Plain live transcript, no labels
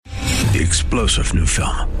The explosive new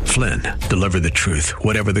film, Flynn, deliver the truth,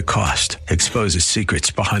 whatever the cost, exposes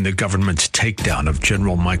secrets behind the government's takedown of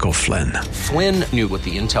General Michael Flynn. Flynn knew what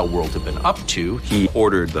the intel world had been up to. He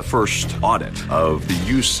ordered the first audit of the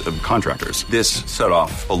use of contractors. This set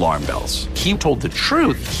off alarm bells. He told the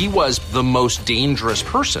truth. He was the most dangerous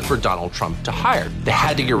person for Donald Trump to hire. They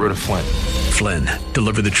had to get rid of Flynn. Flynn,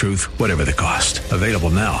 deliver the truth, whatever the cost. Available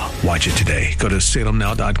now. Watch it today. Go to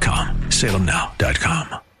salemnow.com.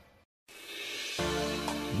 salemnow.com.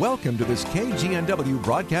 Welcome to this KGNW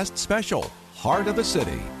broadcast special, Heart of the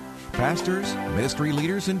City. Pastors, ministry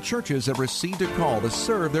leaders, and churches have received a call to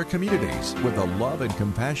serve their communities with the love and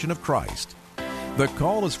compassion of Christ. The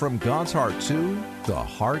call is from God's heart to the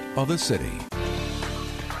heart of the city.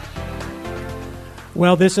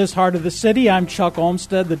 Well, this is Heart of the City. I'm Chuck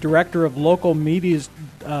Olmstead, the Director of Local Media's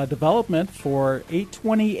Development for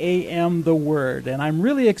 820 AM The Word. And I'm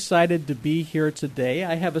really excited to be here today.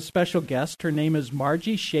 I have a special guest. Her name is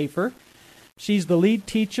Marjie Schaefer. She's the lead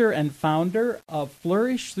teacher and founder of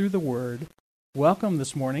Flourish through the Word. Welcome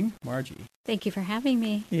this morning, Marjie. Thank you for having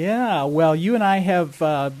me. Yeah, well, you and I have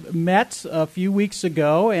met a few weeks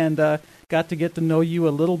ago and got to know you a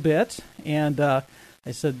little bit. And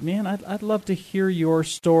I said, man, I'd love to hear your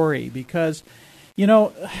story because, you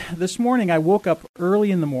know, this morning I woke up early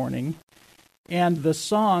in the morning and the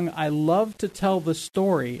song, I Love to Tell the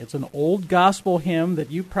Story, it's an old gospel hymn that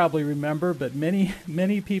you probably remember, but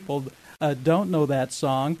many people don't know that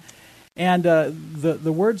song. And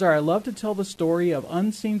the words are, I love to tell the story of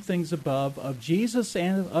unseen things above, of Jesus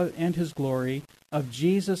and His glory, of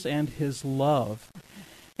Jesus and His love.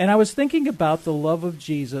 And I was thinking about the love of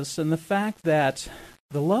Jesus and the fact that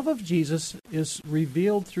the love of Jesus is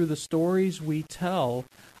revealed through the stories we tell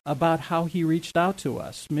about how He reached out to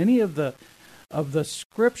us. Many of the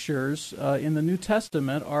scriptures in the New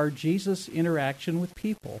Testament are Jesus' interaction with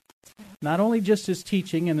people. Not only just His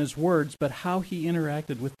teaching and His words, but how He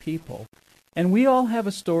interacted with people. And we all have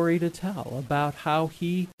a story to tell about how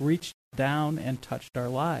He reached down and touched our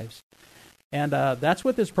lives. And that's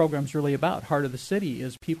what this program's really about. Heart of the City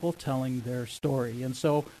is people telling their story. And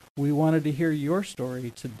so we wanted to hear your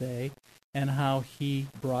story today and how He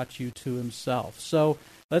brought you to Himself. So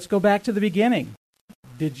let's go back to the beginning.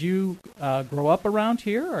 Did you grow up around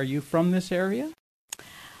here? Are you from this area?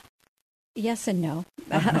 Yes and no.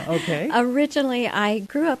 Okay. Originally, I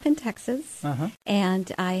grew up in Texas, Uh-huh.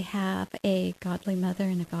 and I have a godly mother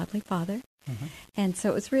and a godly father. Uh-huh. And so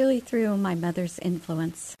it was really through my mother's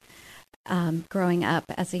influence growing up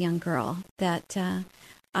as a young girl that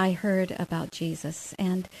I heard about Jesus.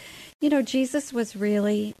 And, you know, Jesus was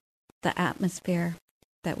really the atmosphere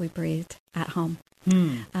that we breathed at home.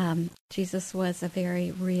 Jesus was a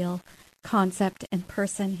very real concept and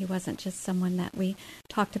person. He wasn't just someone that we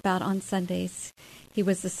talked about on Sundays. He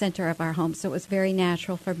was the center of our home. So it was very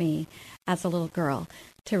natural for me as a little girl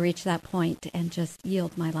to reach that point and just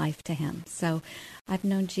yield my life to Him. So I've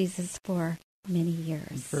known Jesus for many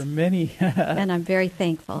years. For many. And I'm very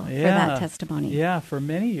thankful for that testimony. Yeah, for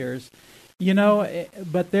many years. You know,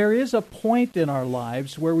 but there is a point in our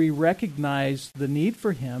lives where we recognize the need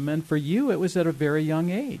for Him, and for you it was at a very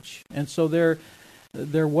young age. And so there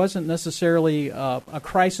wasn't necessarily a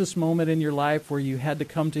crisis moment in your life where you had to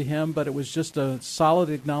come to Him, but it was just a solid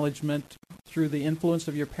acknowledgement through the influence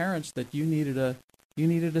of your parents that you needed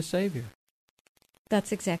a Savior.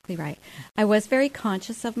 That's exactly right. I was very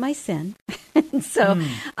conscious of my sin. So,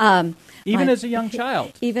 even as a young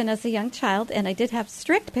child. Even as a young child, and I did have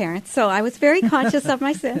strict parents, so I was very conscious of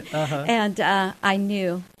my sin, and I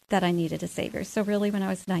knew that I needed a Savior. So really, when I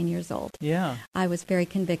was 9 years old, I was very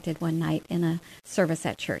convicted one night in a service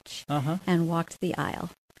at church and walked the aisle.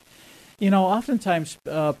 You know, oftentimes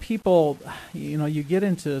people, you know, you get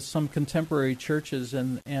into some contemporary churches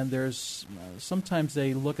and there's sometimes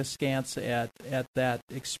they look askance at that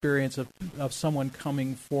experience of someone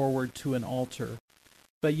coming forward to an altar.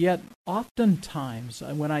 But yet, oftentimes,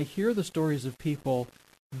 when I hear the stories of people,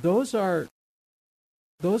 those are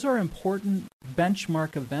important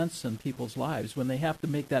benchmark events in people's lives when they have to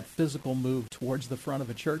make that physical move towards the front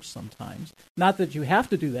of a church sometimes. Not that you have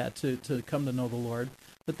to do that to come to know the Lord,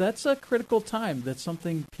 but that's a critical time. That's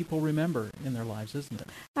something people remember in their lives, isn't it?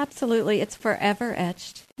 Absolutely. It's forever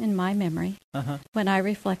etched in my memory. When I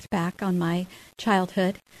reflect back on my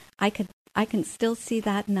childhood, I can still see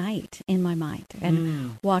that night in my mind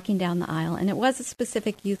and walking down the aisle. And it was a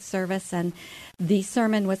specific youth service, and the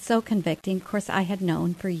sermon was so convicting. Of course, I had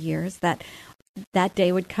known for years that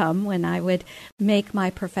day would come when I would make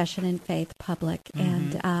my profession in faith public.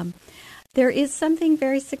 And there is something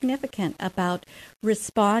very significant about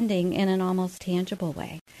responding in an almost tangible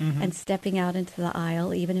way and stepping out into the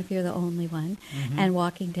aisle, even if you're the only one, and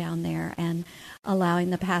walking down there and allowing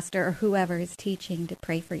the pastor or whoever is teaching to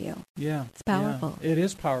pray for you. Yeah. It's powerful. Yeah. It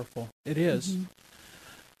is powerful. It is.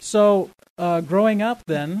 So, growing up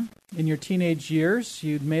then, in your teenage years,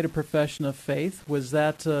 you'd made a profession of faith. Was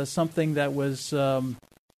that something that was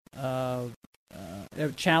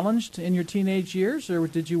challenged in your teenage years, or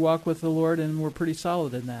did you walk with the Lord and were pretty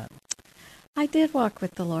solid in that? I did walk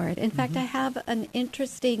with the Lord. In fact, I have an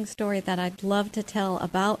interesting story that I'd love to tell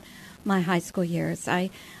about my high school years. I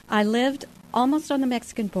lived almost on the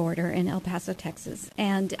Mexican border in El Paso, Texas,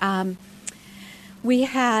 and I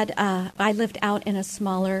lived out in a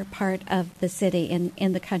smaller part of the city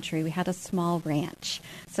in the country. We had a small ranch.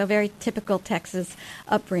 So very typical Texas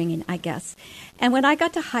upbringing, I guess. And when I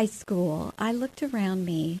got to high school, I looked around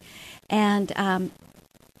me and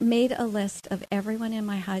made a list of everyone in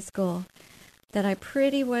my high school that I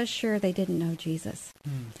pretty was sure they didn't know Jesus.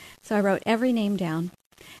 So I wrote every name down.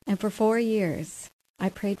 And for 4 years, I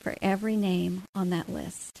prayed for every name on that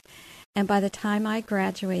list. And by the time I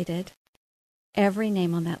graduated, every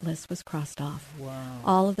name on that list was crossed off. Wow.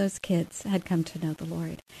 All of those kids had come to know the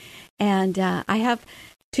Lord. And I have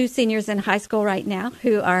 2 seniors in high school right now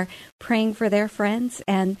who are praying for their friends.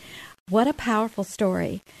 And what a powerful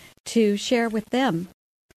story to share with them.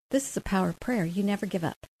 This is the power of prayer. You never give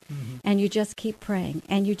up. And you just keep praying.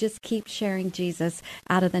 And you just keep sharing Jesus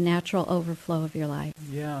out of the natural overflow of your life.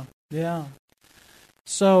 Yeah, yeah.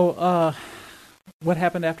 So what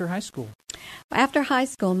happened after high school? After high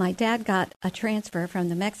school, my dad got a transfer from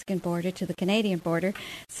the Mexican border to the Canadian border,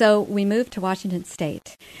 so we moved to Washington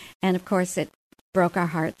State. And, of course, it broke our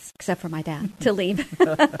hearts, except for my dad, to leave.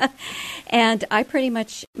 And I pretty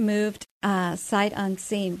much moved sight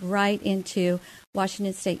unseen right into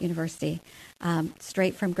Washington State University,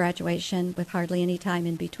 straight from graduation with hardly any time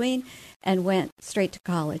in between, and went straight to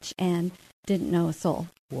college and didn't know a soul.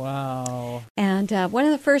 Wow. And one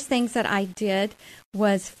of the first things that I did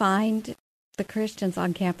was find the Christians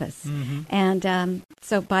on campus. And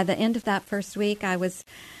so by the end of that first week, I was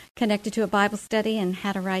connected to a Bible study and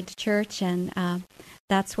had a ride to church. And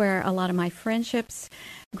that's where a lot of my friendships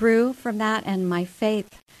grew from that, and my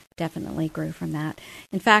faith definitely grew from that.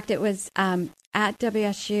 In fact, it was at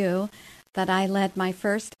WSU that I led my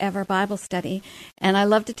first ever Bible study. And I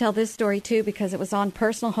love to tell this story, too, because it was on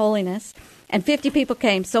personal holiness. And 50 people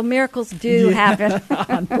came, so miracles do happen.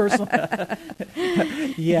 On personal,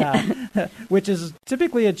 yeah, which is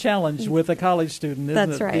typically a challenge with a college student, isn't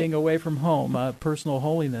That's it? right. Being away from home, personal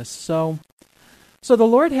holiness. So the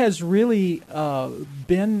Lord has really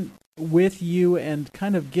been with you and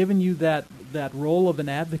kind of given you that role of an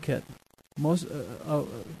advocate most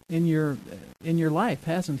in your life,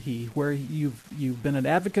 hasn't He? Where you've been an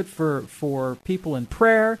advocate for people in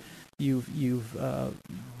prayer. You've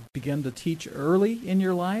begun to teach early in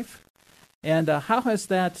your life, and how has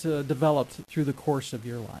that developed through the course of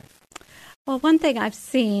your life? Well, one thing I've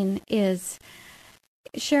seen is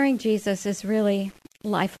sharing Jesus is really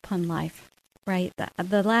life upon life, right?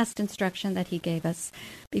 The last instruction that He gave us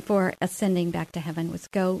before ascending back to heaven was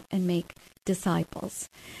go and make disciples.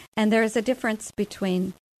 And there is a difference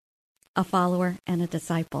between a follower and a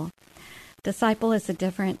disciple. Disciple is a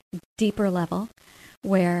different, deeper level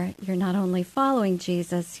where you're not only following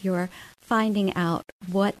Jesus, you're finding out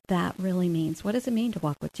what that really means. What does it mean to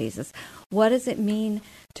walk with Jesus? What does it mean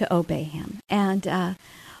to obey Him? And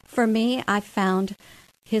for me, I found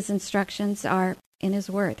His instructions are in His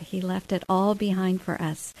Word. He left it all behind for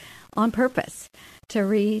us on purpose, to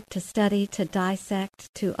read, to study, to dissect,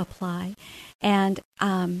 to apply. And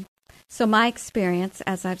so my experience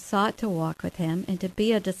as I've sought to walk with Him and to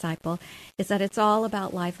be a disciple is that it's all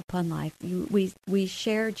about life upon life. We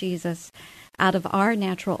share Jesus out of our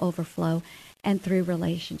natural overflow and through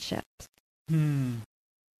relationships.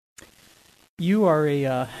 You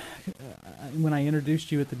are when I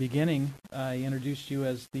introduced you at the beginning, I introduced you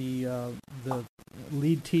as the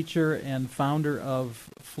lead teacher and founder of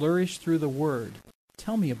Flourish Through the Word.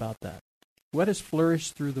 Tell me about that. What is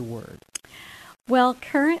Flourish Through the Word? Well,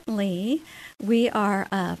 currently, we are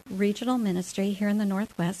a regional ministry here in the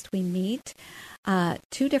Northwest. We meet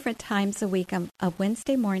 2 different times a week, a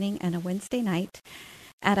Wednesday morning and a Wednesday night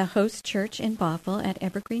at a host church in Bothell at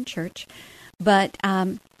Evergreen Church. But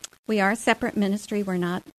we are a separate ministry. We're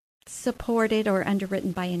not supported or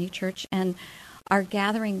underwritten by any church, and our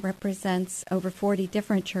gathering represents over 40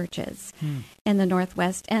 different churches in the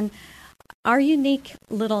Northwest. And our unique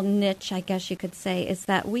little niche, I guess you could say, is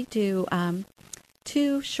that we do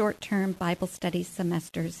 2 short-term Bible study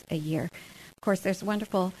semesters a year. Of course, there's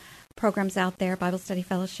wonderful programs out there, Bible Study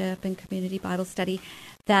Fellowship and Community Bible Study,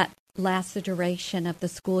 that last the duration of the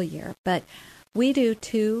school year. But we do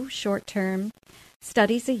 2 short-term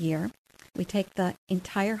studies a year. We take the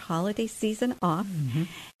entire holiday season off,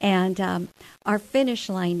 and our finish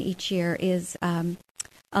line each year is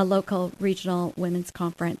a local regional women's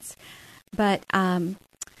conference. But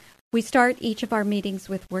we start each of our meetings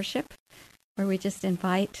with worship, where we just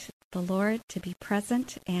invite the Lord to be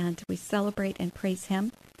present, and we celebrate and praise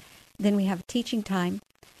Him. Then we have teaching time,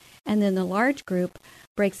 and then the large group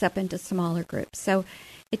breaks up into smaller groups. So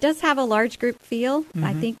it does have a large group feel.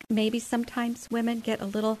 I think maybe sometimes women get a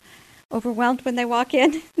little overwhelmed when they walk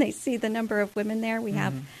in. They see the number of women there. We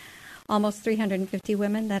have almost 350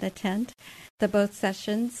 women that attend both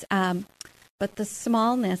sessions. But the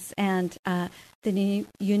smallness and the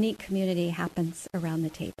unique community happens around the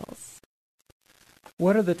tables.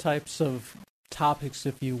 What are the types of topics,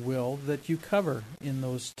 if you will, that you cover in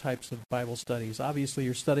those types of Bible studies? Obviously,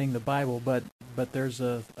 you're studying the Bible, but there's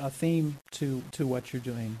a theme to what you're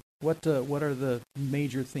doing. What are the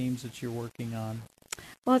major themes that you're working on?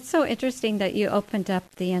 Well, it's so interesting that you opened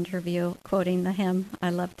up the interview quoting the hymn, "I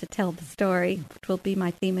love to tell the story, which will be my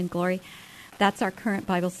theme and glory." That's our current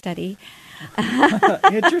Bible study.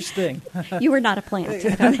 Interesting. You were not a plant.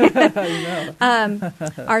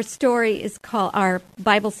 Our story is called, our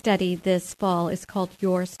Bible study this fall is called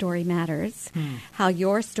Your Story Matters, how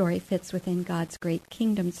your story fits within God's great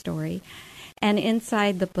kingdom story. And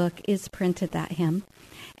inside the book is printed that hymn.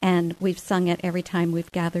 And we've sung it every time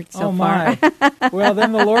we've gathered so far. Well,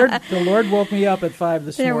 then the Lord woke me up at 5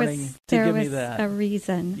 this morning to give me that. There was a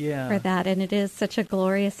reason for that, and it is such a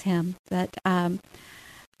glorious hymn that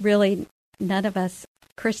really none of us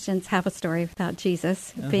Christians have a story without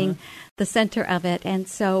Jesus being the center of it. And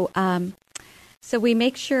so we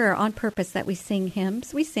make sure on purpose that we sing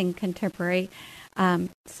hymns. We sing contemporary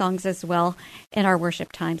songs as well in our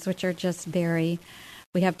worship times, which are just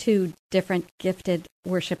we have 2 different gifted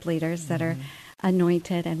worship leaders that are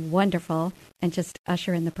anointed and wonderful and just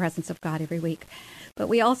usher in the presence of God every week. But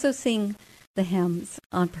we also sing the hymns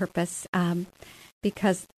on purpose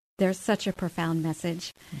because there's such a profound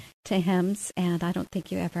message to hymns, and I don't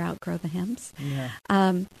think you ever outgrow the hymns. Yeah.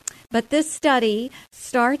 But this study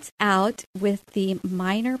starts out with the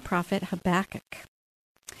minor prophet Habakkuk.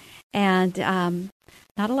 And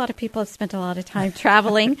not a lot of people have spent a lot of time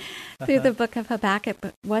traveling through the book of Habakkuk,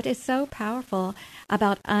 but what is so powerful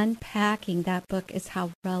about unpacking that book is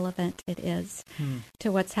how relevant it is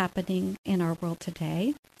to what's happening in our world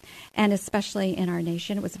today, and especially in our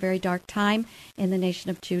nation. It was a very dark time in the nation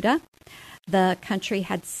of Judah. The country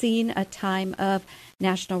had seen a time of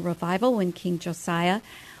national revival when King Josiah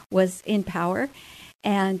was in power,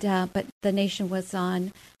 and but the nation was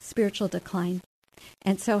on spiritual decline.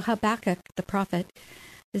 And so Habakkuk, the prophet,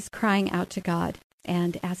 is crying out to God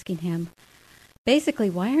and asking him, basically,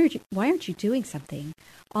 why aren't you doing something?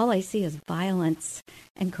 All I see is violence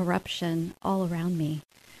and corruption all around me.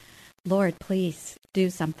 Lord, please do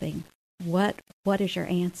something. What is your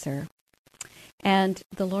answer? And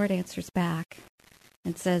the Lord answers back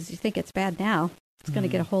and says, you think it's bad now? It's going to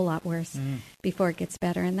get a whole lot worse before it gets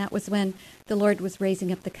better. And that was when the Lord was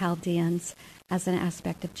raising up the Chaldeans as an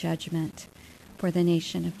aspect of judgment for the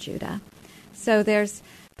nation of Judah. So there's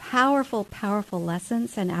powerful, powerful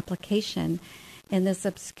lessons and application in this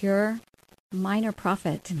obscure minor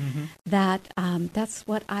prophet that's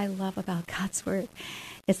what I love about God's Word,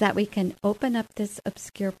 is that we can open up this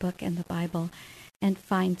obscure book in the Bible and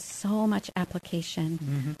find so much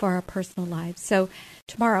application for our personal lives. So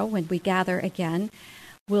tomorrow when we gather again,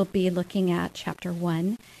 we'll be looking at chapter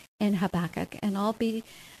 1 in Habakkuk, and I'll be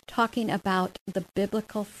talking about the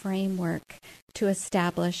biblical framework to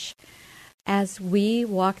establish as we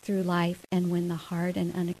walk through life and when the hard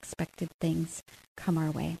and unexpected things come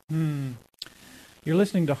our way. You're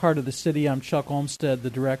listening to Heart of the City. I'm Chuck Olmsted, the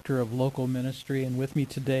Director of Local Ministry, and with me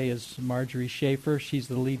today is Marjie Schaefer. She's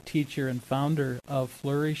the lead teacher and founder of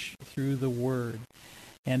Flourish Through the Word.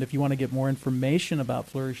 And if you want to get more information about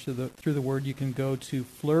Flourish Through the Word, you can go to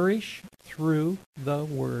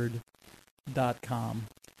flourishthroughtheword.com.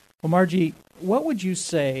 Well, Marjie, what would you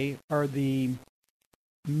say are the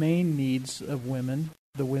main needs of women,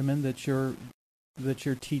 the women that you're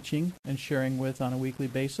teaching and sharing with on a weekly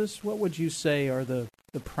basis? What would you say are the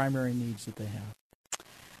primary needs that they have?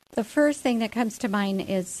 The first thing that comes to mind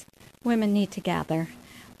is women need to gather.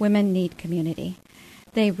 Women need community.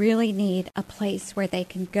 They really need a place where they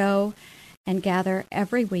can go and gather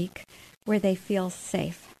every week, where they feel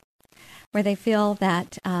safe, where they feel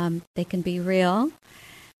that they can be real.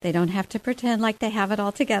 They don't have to pretend like they have it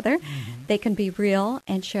all together. They can be real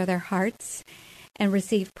and share their hearts and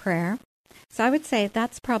receive prayer. So I would say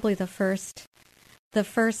that's probably the first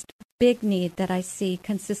big need that I see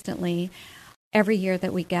consistently every year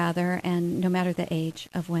that we gather, and no matter the age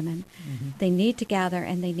of women. Mm-hmm. They need to gather,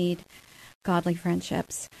 and they need godly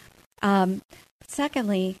friendships.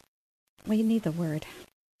 Secondly, we need the Word.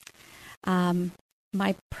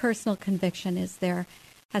 My personal conviction is there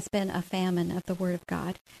has been a famine of the Word of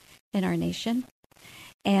God in our nation.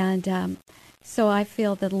 And so I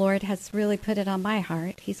feel the Lord has really put it on my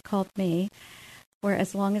heart. He's called me, where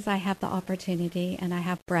as long as I have the opportunity and I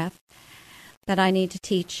have breath, that I need to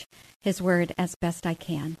teach His Word as best I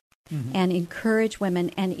can, mm-hmm. and encourage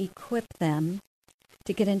women and equip them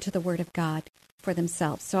to get into the Word of God for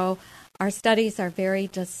themselves. So our studies are very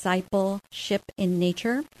discipleship in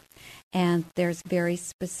nature, and there's very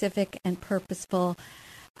specific and purposeful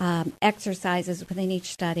exercises within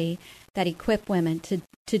each study that equip women to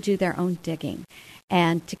do their own digging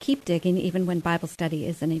and to keep digging even when Bible study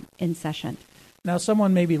isn't in session. Now,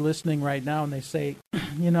 someone may be listening right now and they say,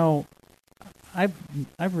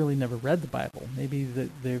 I've really never read the Bible. Maybe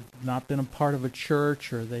they've not been a part of a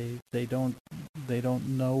church, or they don't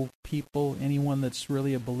know anyone that's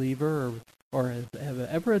really a believer, or have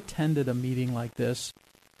ever attended a meeting like this.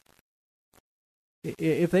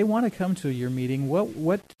 If they want to come to your meeting, what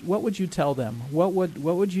would you tell them? What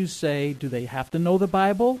would you say? Do they have to know the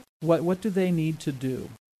Bible? What do they need to do?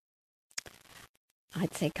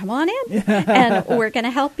 I'd say, come on in, and we're going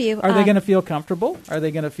to help you. Are they going to feel comfortable? Are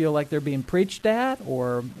they going to feel like they're being preached at?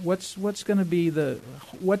 Or what's going to be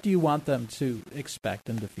what do you want them to expect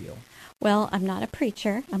and to feel? Well, I'm not a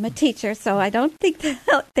preacher. I'm a teacher, so I don't think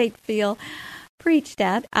that they'd feel preached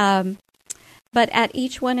at. But at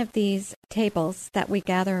each one of these tables that we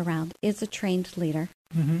gather around is a trained leader,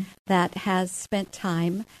 mm-hmm. that has spent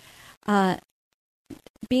time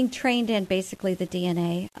being trained in basically the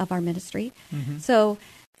DNA of our ministry. Mm-hmm. So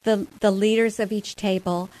the leaders of each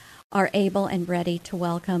table are able and ready to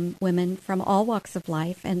welcome women from all walks of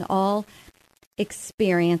life and all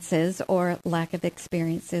experiences or lack of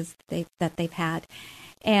experiences that they've had.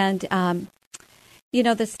 And,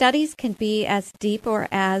 the studies can be as deep or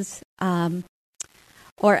as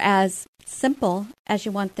simple as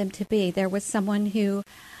you want them to be. There was someone who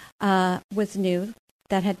was new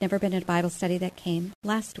that had never been in a Bible study that came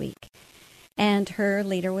last week. And her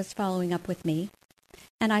leader was following up with me.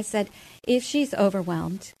 And I said, if she's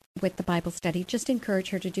overwhelmed with the Bible study, just encourage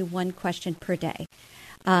her to do one question per day.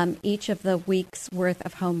 Each of the week's worth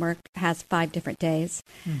of homework has 5 different days,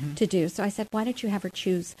 mm-hmm. to do. So I said, why don't you have her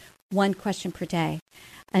choose one question per day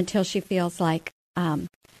until she feels like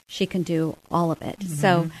she can do all of it.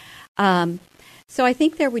 Mm-hmm. So I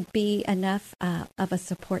think there would be enough of a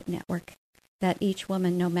support network that each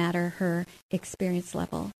woman, no matter her experience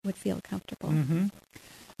level, would feel comfortable. Mm-hmm.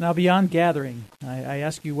 Now, beyond gathering, I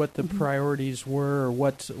asked you what the mm-hmm. priorities were, or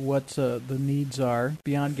what the needs are.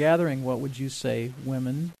 Beyond gathering, what would you say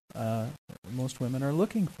most women are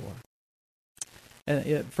looking for?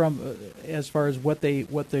 From as far as what they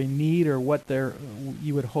need, or what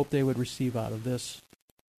you would hope they would receive out of this,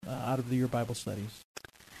 out of your Bible studies.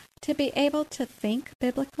 To be able to think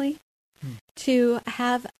biblically, to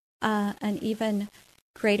have an even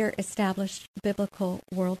greater established biblical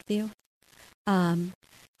worldview,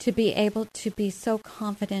 to be able to be so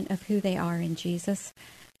confident of who they are in Jesus.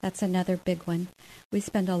 That's another big one. We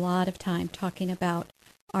spend a lot of time talking about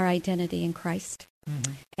our identity in Christ.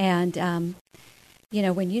 Mm-hmm. And,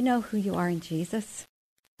 when you know who you are in Jesus,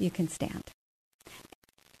 you can stand.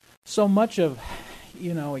 So much of,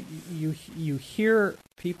 you hear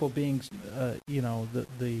people being,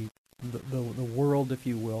 the world, if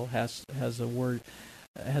you will, has a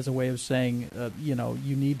way of saying,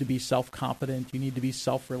 you need to be self-confident, you need to be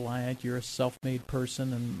self-reliant, you're a self-made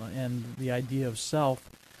person, and the idea of self.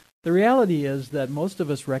 The reality is that most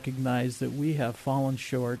of us recognize that we have fallen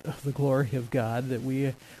short of the glory of God, that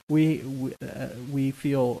we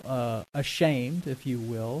feel ashamed, if you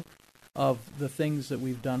will, of the things that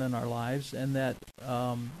we've done in our lives, and that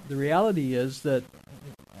the reality is that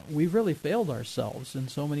we've really failed ourselves in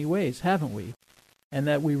so many ways, haven't we? And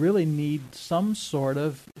that we really need some sort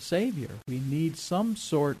of Savior. We need some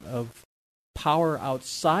sort of power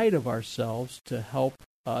outside of ourselves to help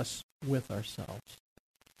us with ourselves.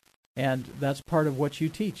 And that's part of what you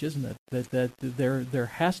teach, isn't it? That there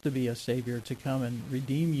has to be a Savior to come and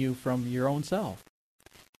redeem you from your own self.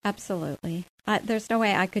 Absolutely. There's no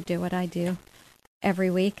way I could do what I do every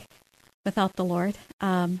week without the Lord.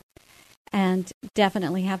 And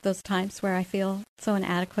definitely have those times where I feel so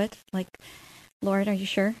inadequate, like, Lord, are you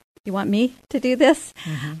sure you want me to do this?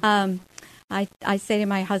 Mm-hmm. I say to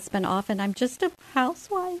my husband often, I'm just a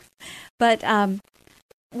housewife, but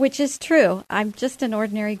which is true. I'm just an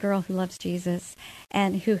ordinary girl who loves Jesus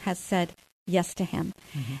and who has said yes to him.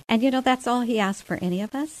 Mm-hmm. And, that's all he asks for any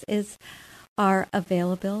of us is our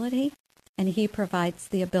availability, and he provides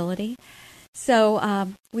the ability.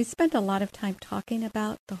 So we spent a lot of time talking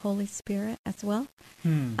about the Holy Spirit as well.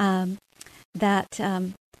 That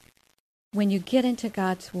when you get into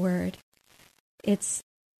God's Word, it's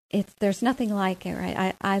there's nothing like it,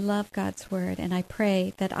 right? I love God's Word, and I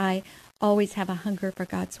pray that I always have a hunger for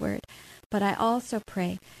God's Word. But I also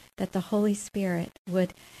pray that the Holy Spirit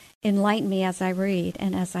would enlighten me as I read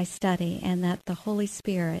and as I study, and that the Holy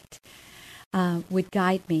Spirit would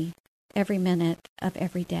guide me every minute of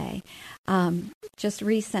every day. Just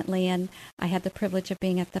recently, and I had the privilege of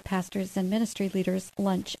being at the Pastors and Ministry Leaders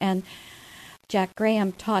lunch, and Jack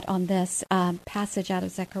Graham taught on this passage out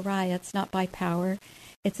of Zechariah. It's not by power,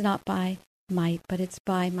 it's not by might, but it's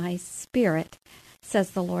by my Spirit,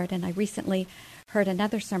 says the Lord. And I recently heard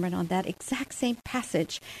another sermon on that exact same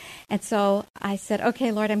passage. And so I said,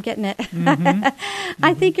 okay, Lord, I'm getting it. Mm-hmm.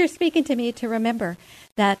 I think you're speaking to me to remember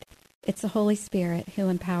that it's the Holy Spirit who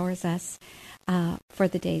empowers us for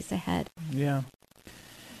the days ahead. Yeah.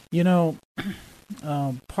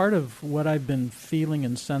 Part of what I've been feeling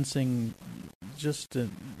and sensing just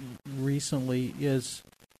recently is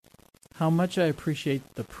how much I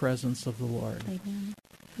appreciate the presence of the Lord. Amen.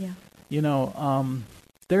 Yeah.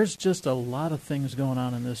 There's just a lot of things going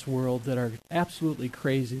on in this world that are absolutely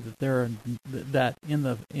crazy. That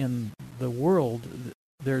in the world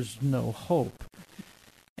there's no hope,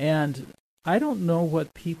 and I don't know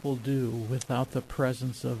what people do without the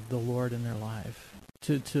presence of the Lord in their life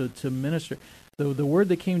to minister. The word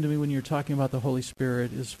that came to me when you're talking about the Holy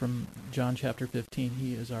Spirit is from John chapter 15.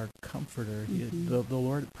 He is our comforter. Mm-hmm. The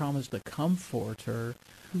Lord promised a comforter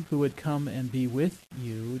who would come and be with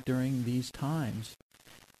you during these times.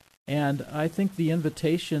 And I think the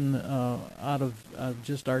invitation out of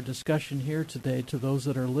just our discussion here today to those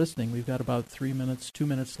that are listening, we've got about 2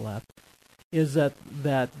 minutes left, is that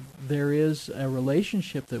there is a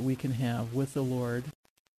relationship that we can have with the Lord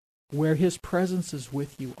where His presence is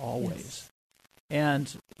with you always. Yes.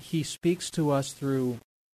 And He speaks to us through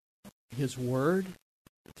His Word,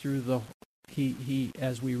 through He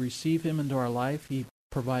as we receive Him into our life, He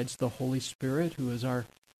provides the Holy Spirit, who is our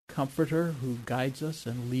comforter, who guides us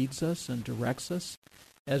and leads us and directs us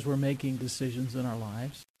as we're making decisions in our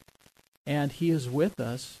lives. And He is with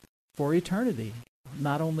us for eternity,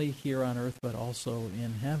 not only here on earth, but also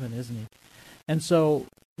in heaven, isn't He? And so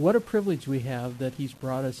what a privilege we have that He's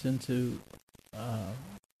brought us into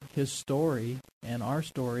His story, and our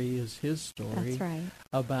story is His story. That's right.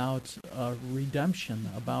 About redemption,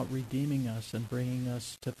 about redeeming us and bringing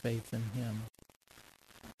us to faith in Him.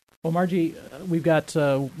 Well, Marjie, we've got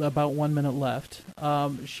about 1 minute left.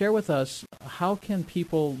 Share with us, how can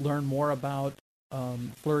people learn more about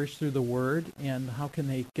Flourish Through the Word, and how can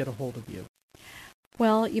they get a hold of you?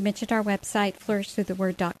 Well, you mentioned our website,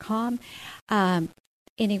 flourishthroughtheword.com.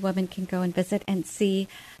 Any woman can go and visit and see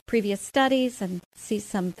previous studies and see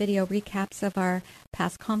some video recaps of our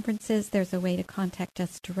past conferences. There's a way to contact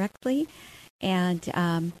us directly. And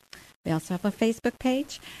we also have a Facebook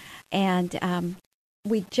page. And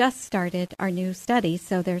we just started our new study,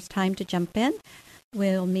 so there's time to jump in.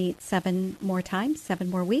 We'll meet 7 more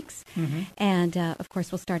weeks. Mm-hmm. And, of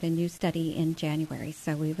course, we'll start a new study in January.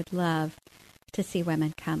 So we would love to see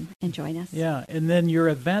women come and join us. Yeah, and then your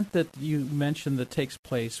event that you mentioned that takes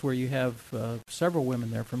place where you have several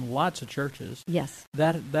women there from lots of churches. Yes.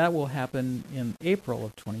 That will happen in April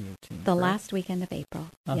of 2018. The correct? last weekend of April,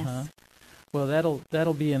 yes. Well,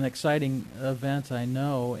 that'll be an exciting event, I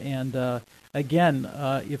know. And again,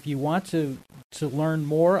 if you want to learn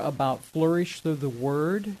more about Flourish Through the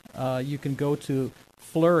Word, you can go to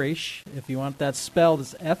Flourish, if you want that spelled,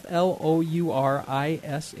 it's FLOURISH,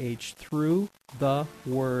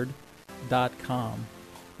 throughtheword.com.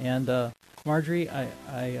 And Marjie, I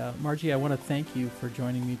want to thank you for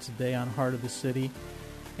joining me today on Heart of the City,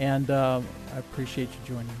 and I appreciate you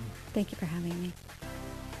joining me. Thank you for having me.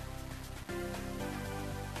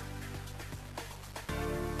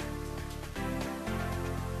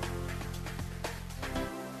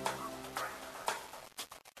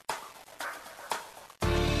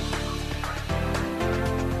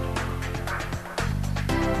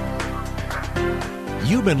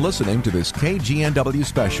 You've been listening to this KGNW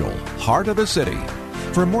special, Heart of the City.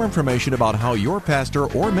 For more information about how your pastor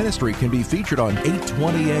or ministry can be featured on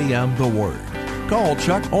 820 AM The Word, call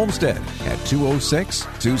Chuck Olmsted at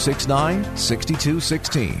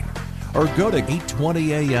 206-269-6216 or go to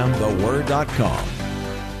 820amtheword.com.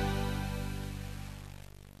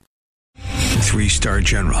 3-star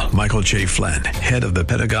general Michael J. Flynn, head of the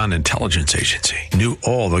Pentagon Intelligence Agency, knew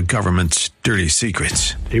all the government's dirty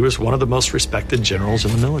secrets. He was one of the most respected generals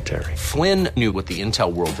in the military. Flynn knew what the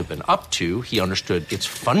intel world had been up to. He understood its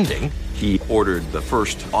funding. He ordered the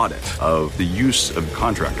first audit of the use of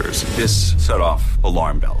contractors. This set off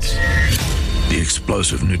alarm bells. The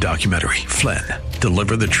explosive new documentary, Flynn,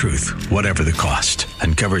 Deliver the Truth, Whatever the Cost,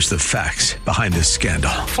 uncovers the facts behind this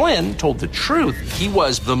scandal. Flynn told the truth. He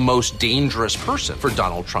was the most dangerous person for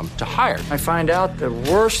Donald Trump to hire. I find out the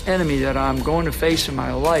worst enemy that I'm going to face in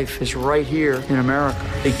my life is right here in America.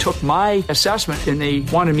 They took my assessment and they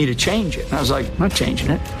wanted me to change it. And I was like, I'm not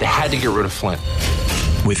changing it. They had to get rid of Flynn.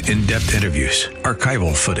 With in-depth interviews,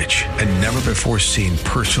 archival footage, and never-before-seen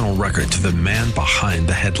personal records of the man behind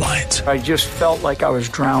the headlines. I just felt like I was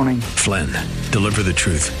drowning. Flynn, Deliver the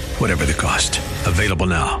Truth, Whatever the Cost. Available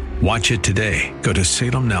now. Watch it today. Go to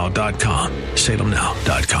salemnow.com.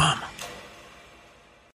 salemnow.com.